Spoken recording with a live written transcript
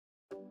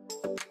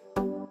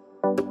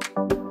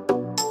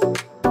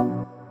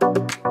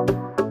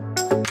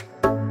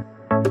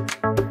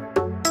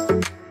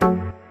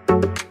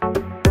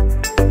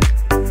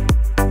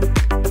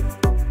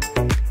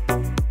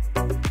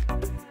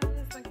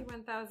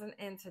Pleasant,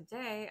 and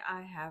today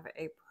I have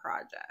a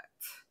project.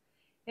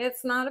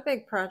 It's not a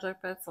big project,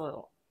 but it's a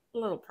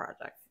little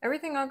project.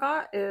 Everything I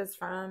got is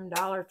from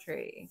Dollar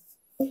Tree.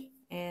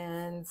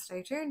 And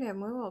stay tuned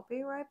and we will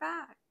be right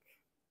back.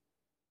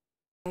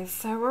 Okay,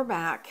 so we're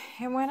back.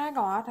 And what I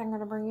got, I'm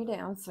going to bring you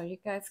down so you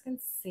guys can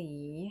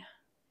see.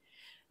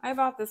 I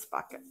bought this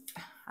bucket.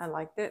 I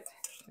liked it.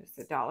 It's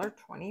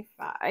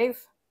 $1.25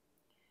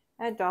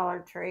 at Dollar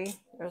Tree.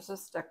 There's a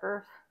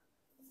sticker.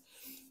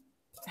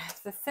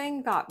 The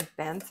thing got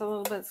bent a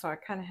little bit, so I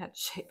kind of had to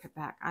shape it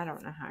back. I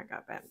don't know how it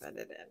got bent, but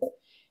it did.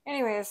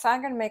 Anyway, so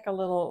I'm going to make a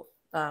little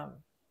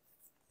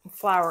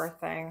flower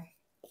thing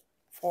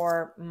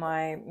for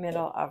my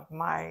middle of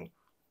my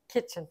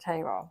kitchen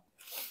table.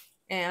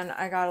 And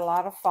I got a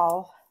lot of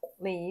fall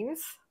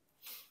leaves.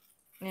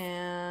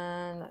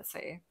 And let's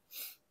see.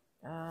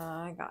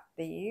 I got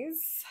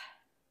these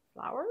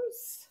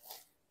flowers.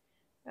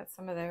 Got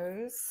some of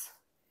those.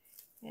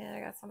 And I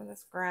got some of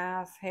this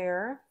grass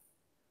here.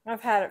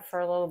 I've had it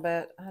for a little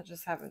bit. I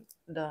just haven't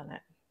done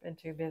it. Been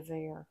too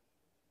busy or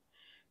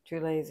too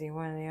lazy,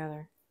 one or the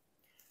other.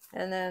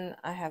 And then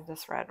I have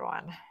this red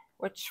one,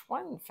 which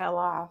one fell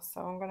off,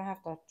 so I'm going to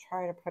have to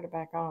try to put it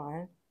back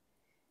on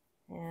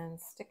and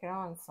stick it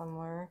on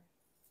somewhere.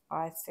 Oh,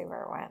 I see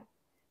where it went.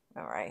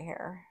 Oh, right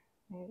here.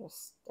 You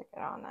just stick it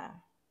on there.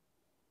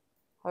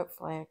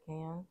 Hopefully I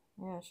can.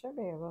 Yeah, I should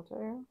be able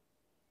to.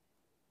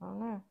 I don't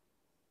know.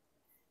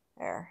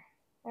 There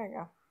you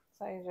go.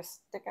 So you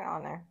just stick it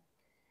on there.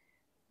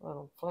 A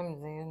little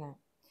flimsy, isn't it?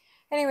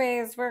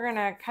 Anyways, we're going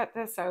to cut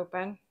this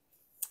open.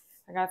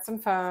 I got some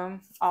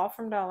foam, all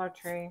from Dollar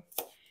Tree.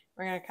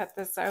 We're going to cut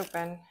this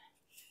open.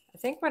 I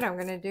think what I'm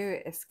going to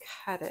do is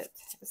cut it.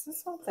 Is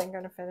this whole thing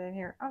going to fit in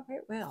here? Oh,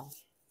 it will.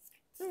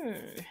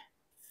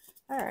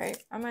 All right.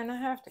 I might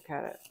not have to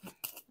cut it.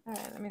 All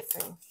right, let me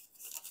see.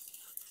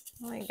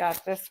 I only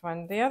got this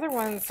one. The other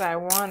ones I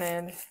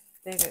wanted,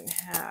 they didn't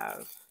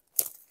have.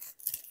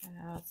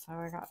 So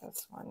I got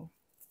this one.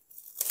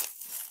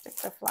 Stick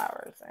the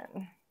flowers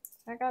in.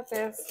 So I got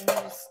this, and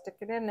just stick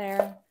it in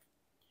there.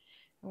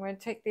 I'm going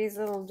to take these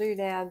little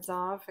doodads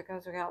off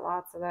because we got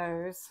lots of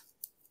those.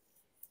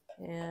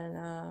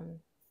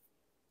 And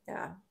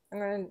yeah,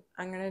 I'm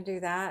gonna do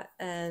that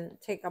and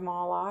take them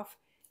all off,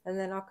 and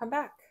then I'll come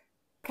back.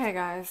 Okay,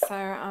 guys, so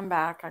I'm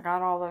back. I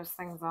got all those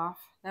things off.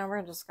 Now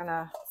we're just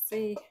gonna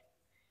see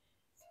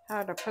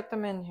how to put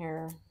them in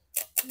here.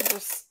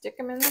 Just stick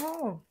them in the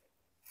hole.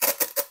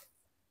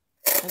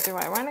 And do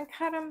I want to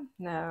cut them?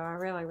 No, I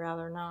really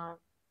rather not.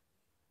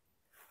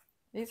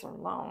 These are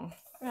long.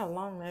 Look how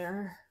long they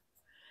are.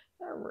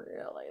 They're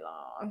really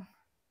long.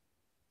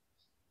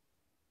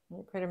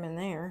 You put them in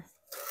there.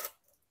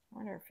 I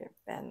wonder if you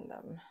bend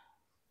them.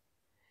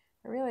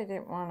 I really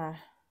didn't want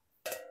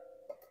to.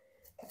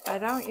 If I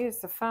don't use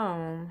the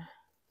foam,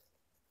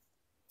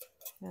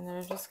 then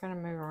they're just going to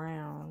move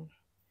around.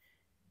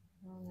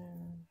 I don't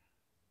know.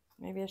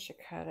 Maybe I should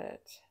cut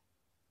it.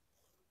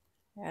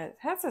 Yeah, it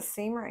has a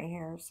seam right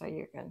here, so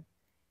you can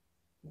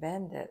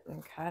bend it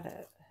and cut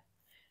it.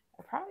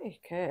 I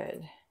probably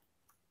could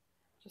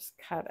just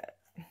cut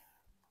it.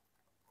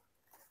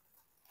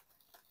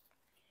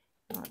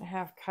 I don't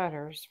have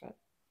cutters, but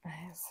I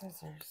have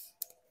scissors.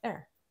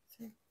 There.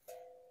 See?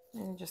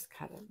 And just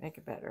cut it, make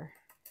it better.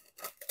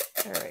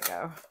 There we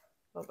go.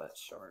 A little bit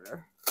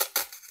shorter.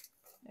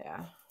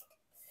 Yeah.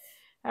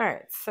 All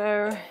right,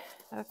 so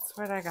that's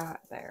what I got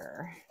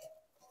there.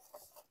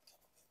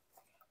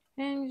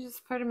 And you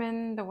just put them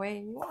in the way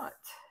you want.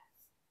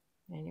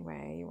 Any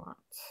way you want.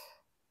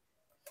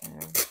 So,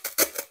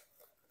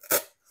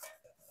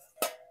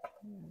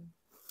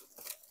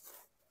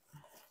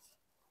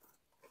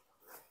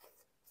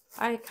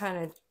 I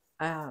kind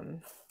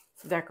of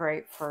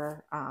decorate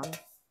for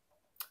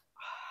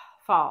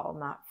fall,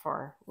 not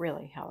for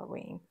really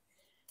Halloween.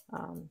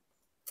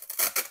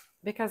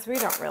 Because we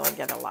don't really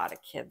get a lot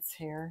of kids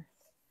here.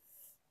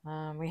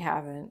 We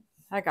haven't.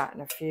 I've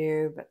gotten a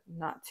few, but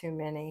not too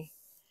many.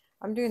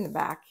 I'm doing the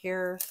back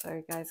here so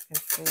you guys can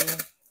see.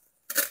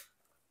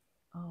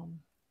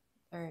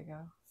 There you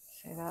go.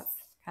 See, that's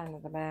kind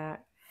of the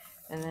back.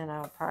 And then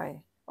I'll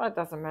probably, well, it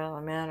doesn't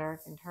really matter.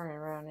 I can turn it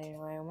around any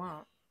way I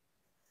want.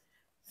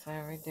 So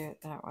we do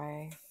it that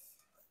way.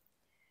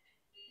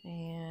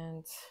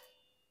 And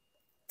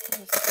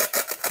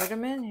just put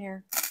them in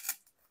here.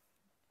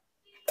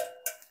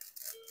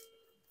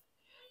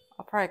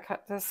 I'll probably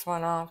cut this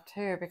one off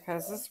too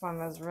because this one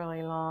was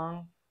really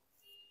long.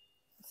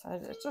 So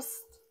it's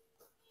just,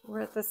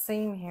 we're at the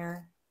seam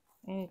here.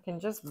 And you can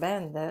just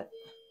bend it.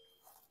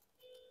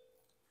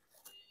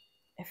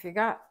 If you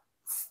got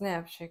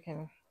snips, you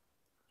can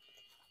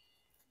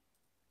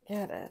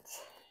get it.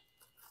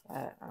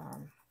 But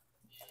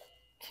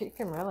you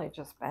can really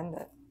just bend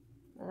it.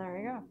 And there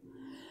you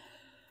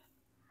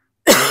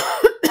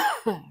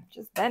go.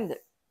 Just bend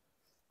it.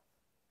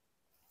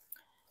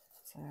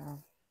 So,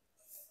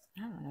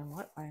 I don't know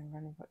what way I'm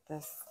going to put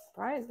this.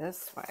 Probably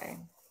this way.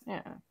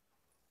 Yeah.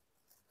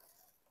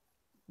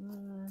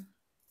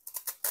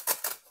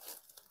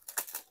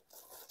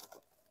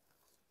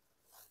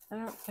 I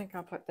don't think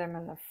I'll put them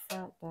in the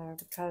front though,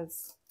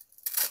 because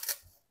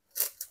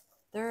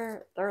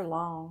they're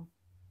long.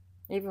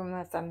 Even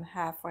with them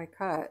halfway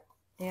cut,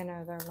 you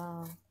know, they're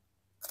long.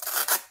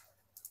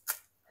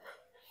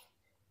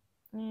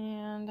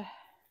 And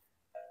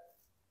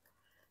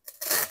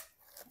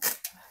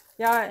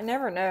yeah, I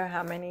never know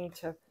how many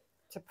to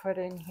put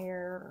in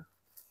here.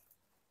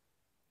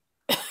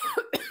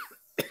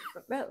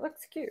 But it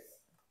looks cute.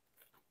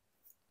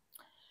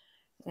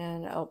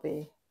 And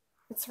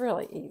it's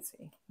really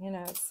easy. You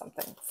know, it's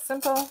something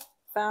simple,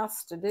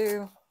 fast to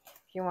do.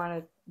 If you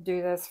want to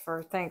do this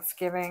for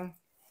Thanksgiving,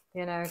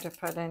 you know, to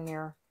put in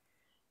your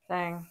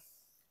thing.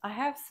 I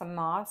have some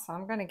moss, so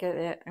I'm going to get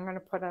it. I'm going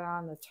to put it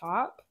on the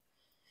top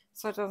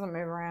so it doesn't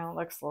move around. It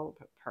looks a little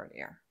bit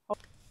prettier.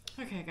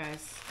 Okay,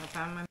 guys, I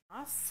found my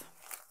moss.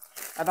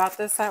 I bought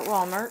this at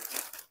Walmart,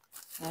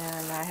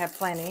 and I have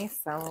plenty,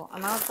 so I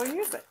might as well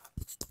use it.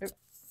 Oops.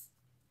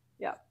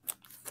 Yep.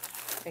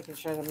 Making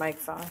sure the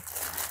mic's on.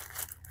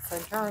 So I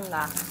turn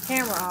the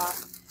camera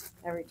off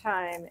every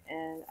time,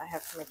 and I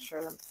have to make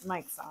sure the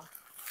mic's on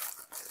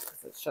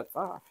because it shuts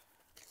off.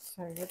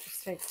 So we'll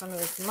just take some of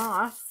this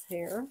moss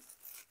here.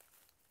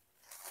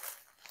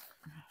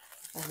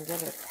 I can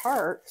get it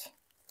apart.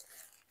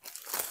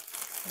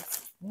 It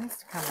needs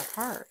to come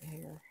apart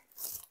here.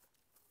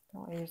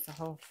 Don't use the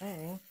whole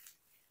thing.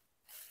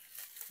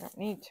 Don't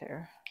need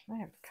to. I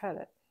have to cut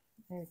it.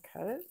 Maybe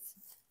cut it?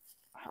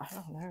 I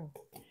don't know.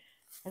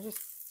 I just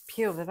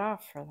peeled it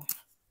off for the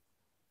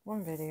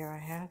one video I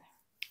had.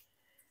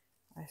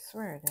 I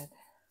swear I did.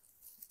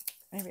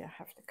 Maybe I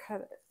have to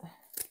cut it.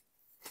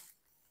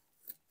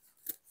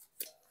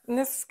 And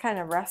this is kind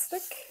of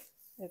rustic.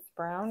 It's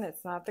brown.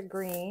 It's not the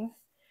green.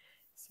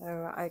 So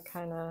I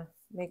kind of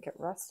make it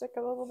rustic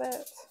a little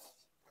bit.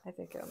 I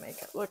think it'll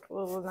make it look a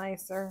little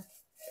nicer.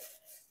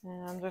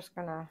 And I'm just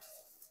going to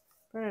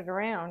put it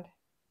around.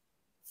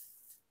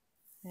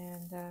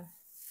 And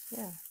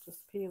yeah, just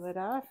peel it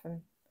off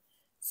and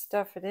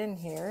stuff it in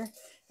here.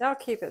 That'll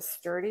keep it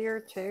sturdier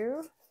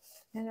too.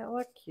 And it'll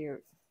look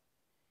cute.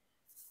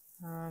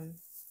 Yeah,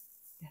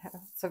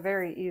 it's a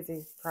very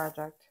easy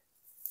project.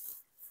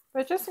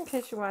 But just in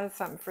case you wanted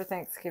something for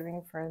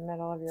Thanksgiving for the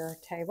middle of your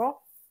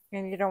table,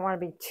 and you don't want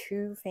to be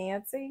too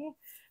fancy,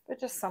 but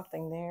just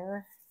something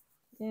there,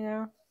 you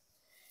know,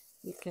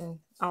 you can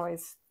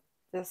always,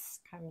 this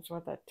comes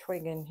with a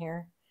twig in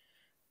here.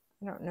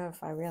 I don't know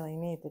if I really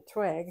need the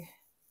twig,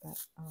 but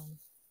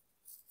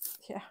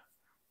yeah.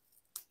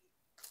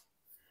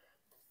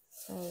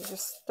 So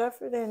just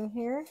stuff it in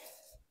here.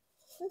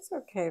 It's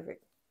okay if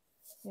it,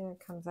 you know,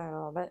 comes out a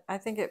little bit. I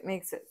think it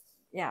makes it,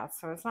 yeah,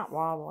 so it's not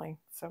wobbling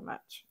so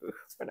much. Ooh,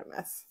 what a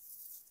mess.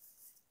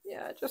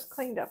 Yeah, I just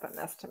cleaned up a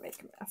mess to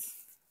make a mess.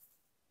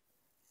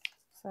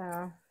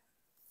 So,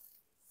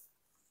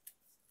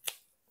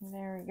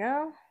 there we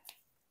go.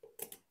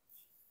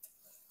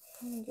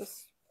 And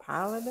just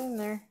pile it in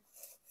there.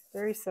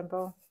 Very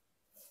simple.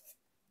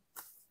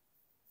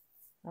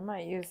 I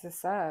might use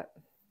this up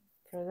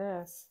for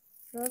this.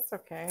 That's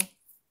okay.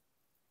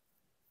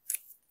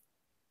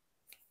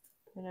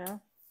 You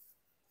know?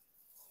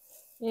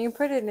 You can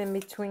put it in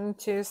between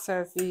too,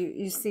 so if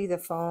you see the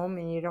foam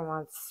and you don't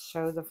want to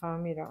show the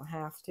foam, you don't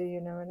have to, you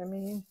know what I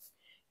mean?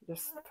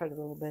 Just put a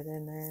little bit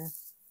in there.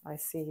 I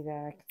see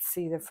that, I can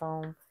see the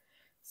foam,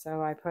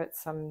 so I put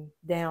some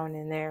down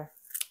in there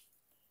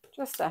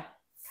just to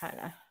kind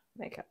of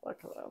make it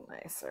look a little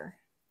nicer.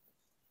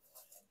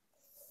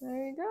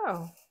 There you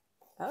go.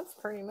 That's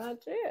pretty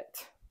much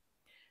it.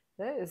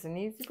 That is an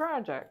easy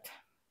project.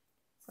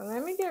 So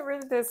let me get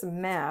rid of this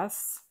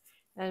mess,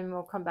 and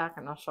we'll come back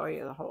and I'll show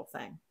you the whole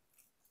thing.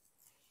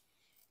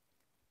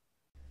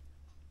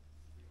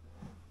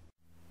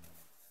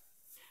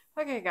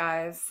 Okay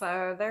guys,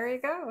 so there you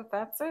go.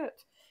 That's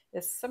it.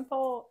 As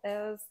simple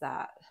as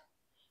that.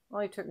 It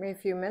only took me a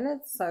few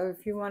minutes, so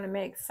if you want to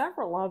make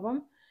several of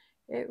them,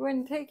 it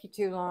wouldn't take you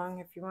too long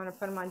if you want to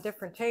put them on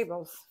different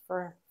tables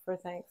for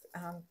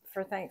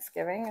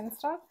Thanksgiving and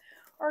stuff,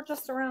 or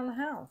just around the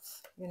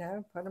house. You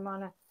know, put them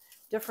on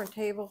different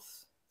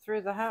tables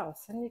through the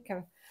house, and you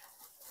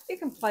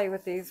can play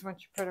with these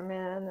once you put them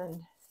in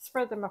and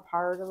spread them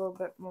apart a little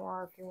bit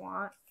more if you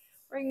want,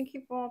 or you can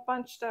keep them all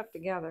bunched up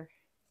together.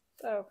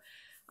 So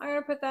I'm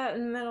going to put that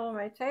in the middle of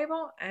my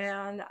table,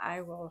 and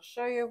I will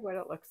show you what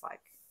it looks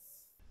like.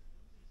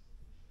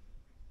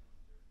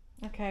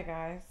 Okay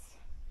guys,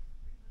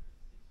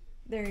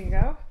 there you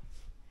go.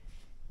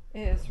 It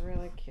is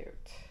really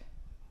cute.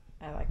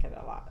 I like it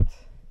a lot.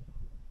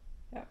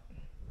 Yep.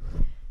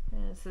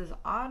 And it says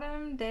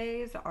autumn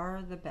days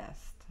are the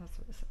best. That's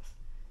what it says.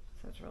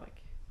 So it's really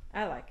cute.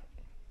 I like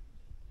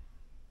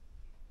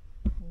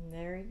it. And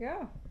there you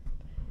go.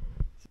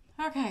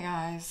 Okay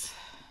guys.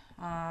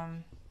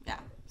 Yeah.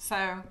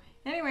 So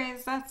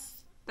anyways,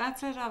 that's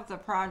it of the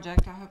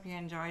project. I hope you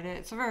enjoyed it.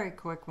 It's a very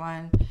quick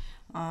one.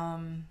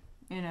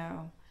 You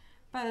know,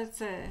 but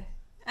it's a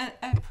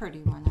pretty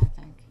one, I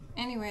think.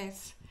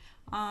 Anyways,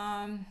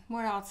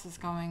 what else is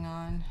going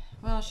on?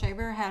 Well, Shea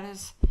Bear had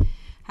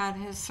had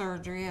his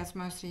surgery, as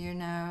most of you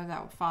know that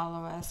will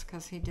follow us,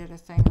 because he did a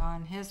thing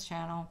on his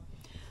channel.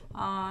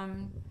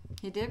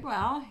 He did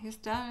well. He's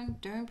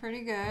doing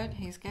pretty good.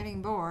 He's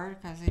getting bored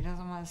because he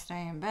doesn't want to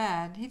stay in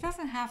bed. He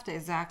doesn't have to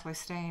exactly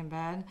stay in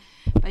bed,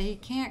 but he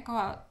can't go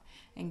out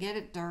and get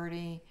it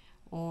dirty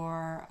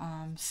or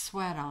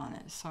sweat on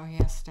it. So he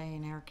has to stay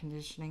in air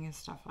conditioning and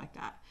stuff like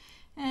that.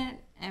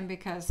 And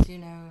because, you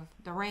know,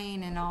 the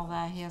rain and all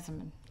that,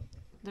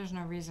 there's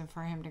no reason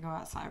for him to go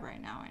outside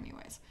right now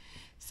anyways.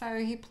 So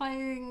he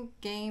playing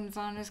games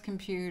on his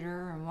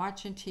computer and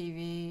watching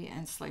TV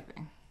and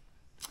sleeping.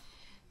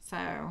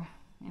 So,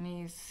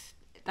 and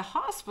the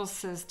hospital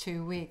says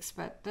 2 weeks,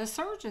 but the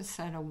surgeon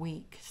said a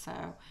week.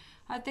 So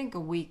I think a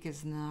week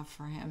is enough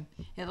for him.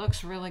 It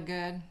looks really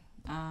good.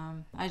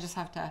 I just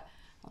have to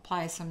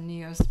apply some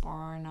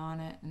Neosporin on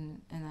it,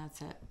 and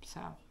that's it.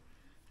 So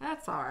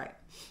that's all right.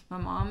 My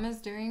mom is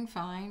doing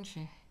fine.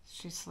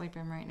 She's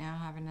sleeping right now,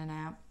 having a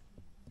nap.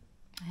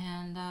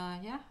 And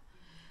yeah,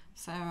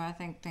 so I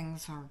think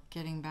things are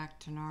getting back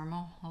to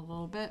normal a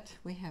little bit.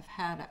 We have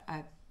had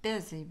a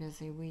busy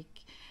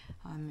week,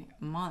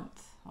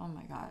 month. Oh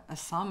my God, a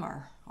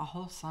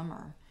whole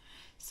summer.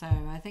 So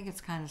I think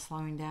it's kind of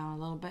slowing down a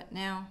little bit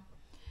now.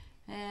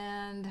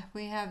 And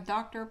we have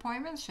doctor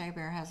appointments. Shea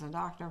Bear has a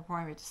doctor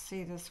appointment to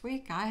see this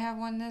week. I have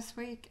one this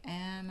week,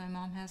 and my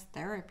mom has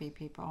therapy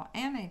people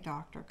and a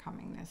doctor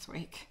coming this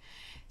week.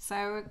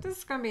 So this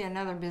is going to be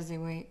another busy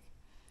week.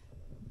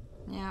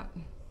 Yeah,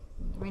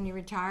 when you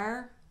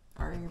retire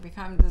or you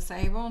become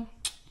disabled,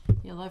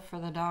 you live for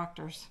the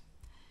doctors.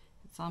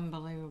 It's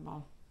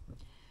unbelievable.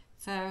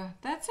 So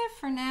that's it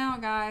for now,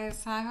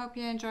 guys. I hope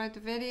you enjoyed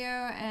the video,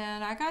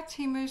 and I got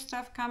Temu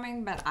stuff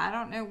coming, but I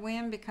don't know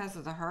when because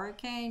of the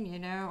hurricane. You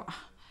know,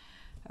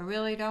 I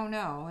really don't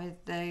know.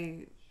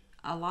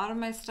 A lot of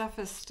my stuff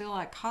is still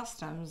at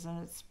customs,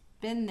 and it's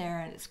been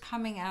there, and it's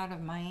coming out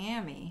of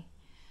Miami.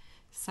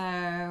 So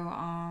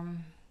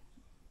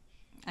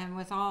and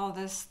with all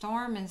this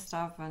storm and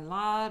stuff, a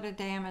lot of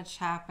damage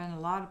happened. A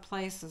lot of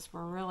places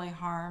were really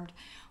harmed.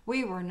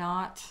 We were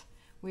not.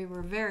 We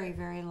were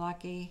very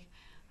lucky.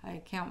 I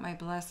count my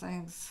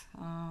blessings.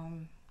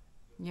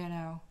 You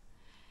know,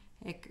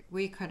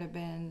 we could have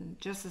been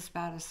just as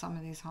bad as some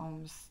of these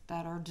homes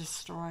that are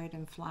destroyed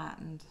and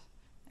flattened.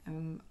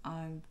 And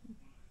I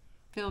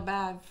feel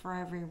bad for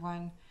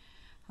everyone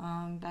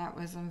that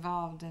was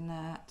involved in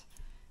that.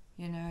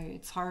 You know,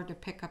 it's hard to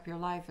pick up your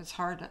life.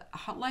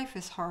 Life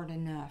is hard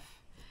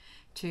enough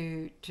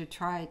to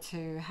try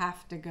to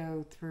have to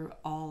go through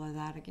all of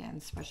that again,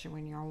 especially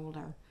when you're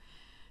older.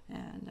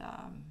 And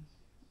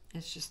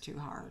it's just too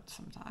hard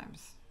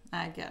sometimes.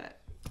 I get it.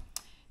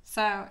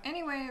 So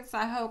anyways,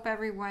 I hope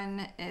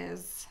everyone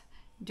is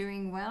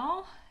doing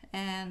well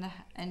and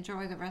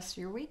enjoy the rest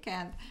of your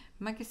weekend.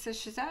 Monkey says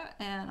she's out,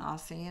 and I'll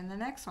see you in the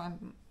next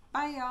one.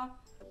 Bye,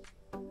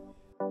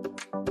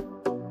 y'all.